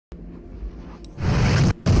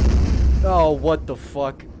Oh, what the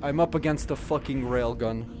fuck? I'm up against a fucking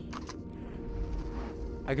railgun.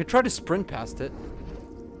 I could try to sprint past it.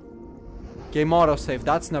 Game autosave,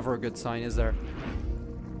 that's never a good sign, is there?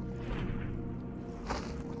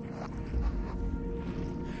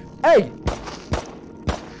 Hey!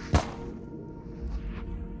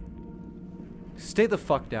 Stay the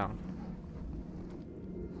fuck down.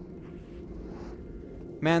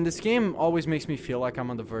 Man, this game always makes me feel like I'm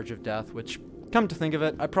on the verge of death, which, come to think of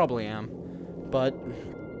it, I probably am. But...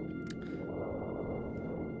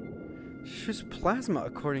 She's plasma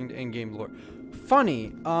according to in-game lore.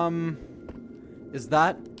 Funny, is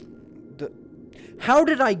that... How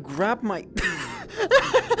did I grab my...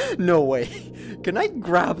 No way. Can I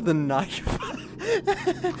grab the knife?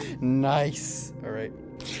 Nice. Alright.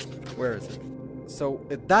 Where is it? So,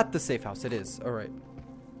 that the safe house? It is. Alright.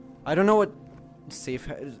 I don't know what safe...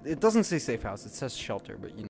 It doesn't say safe house. It says shelter, but you